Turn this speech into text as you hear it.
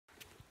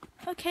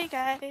Okay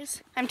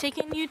guys, I'm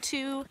taking you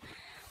to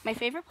my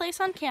favorite place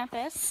on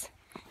campus.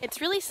 It's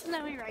really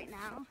snowy right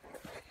now,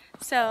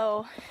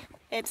 so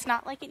it's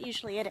not like it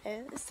usually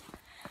is,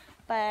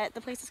 but the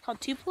place is called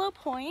Tupelo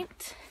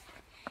Point,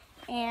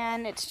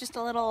 and it's just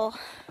a little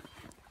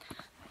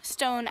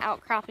stone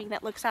outcropping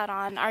that looks out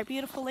on our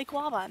beautiful Lake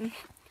Waban.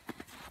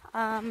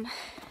 I'm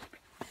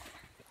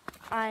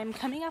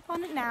coming up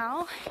on it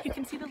now. You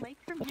can see the lake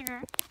from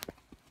here.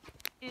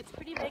 It's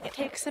pretty big. It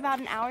takes about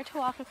an hour to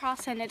walk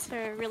across, and it's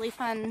a really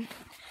fun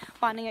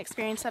bonding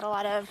experience that a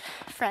lot of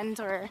friends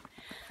or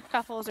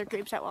couples or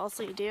groups at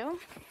Wellesley do.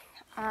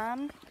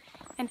 And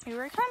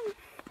here we come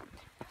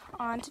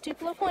on to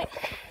Tupelo Point.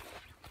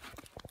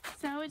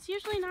 So it's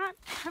usually not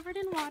covered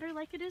in water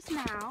like it is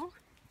now,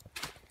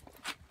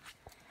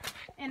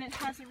 and it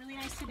has a really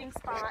nice sitting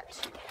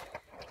spot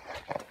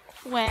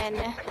when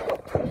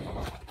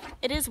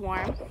it is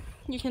warm.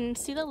 You can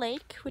see the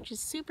lake, which is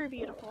super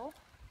beautiful.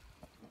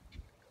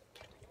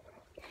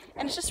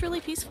 And it's just really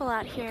peaceful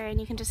out here, and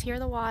you can just hear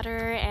the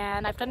water,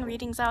 and I've done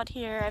readings out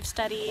here, I've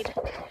studied.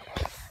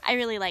 I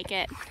really like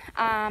it.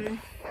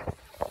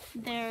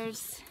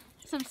 There's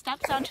some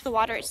steps down to the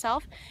water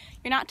itself.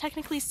 You're not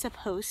technically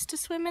supposed to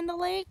swim in the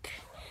lake,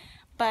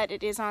 but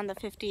it is on the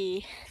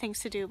 50 things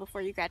to do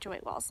before you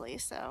graduate Wellesley,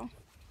 so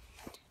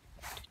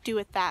do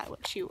with that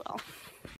what you will.